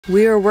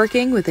We are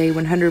working with a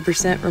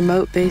 100%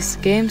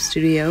 remote-based game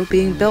studio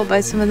being built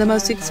by some of the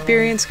most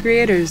experienced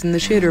creators in the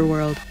shooter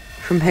world.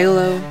 From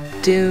Halo,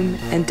 Doom,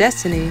 and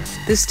Destiny,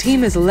 this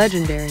team is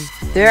legendary.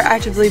 They are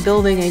actively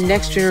building a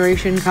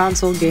next-generation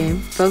console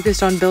game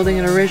focused on building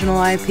an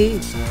original IP.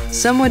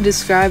 Some would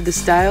describe the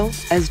style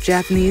as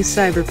Japanese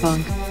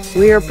cyberpunk.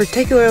 We are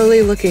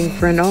particularly looking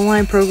for an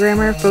online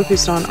programmer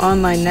focused on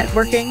online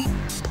networking,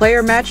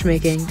 player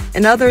matchmaking,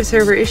 and other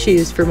server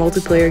issues for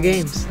multiplayer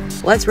games.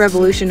 Let's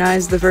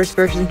revolutionize the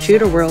first-person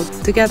shooter world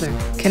together.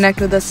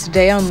 Connect with us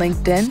today on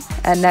LinkedIn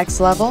at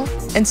Next Level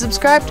and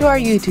subscribe to our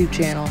YouTube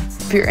channel.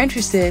 If you're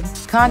interested,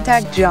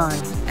 contact John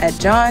at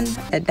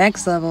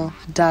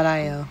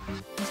nextlevel.io.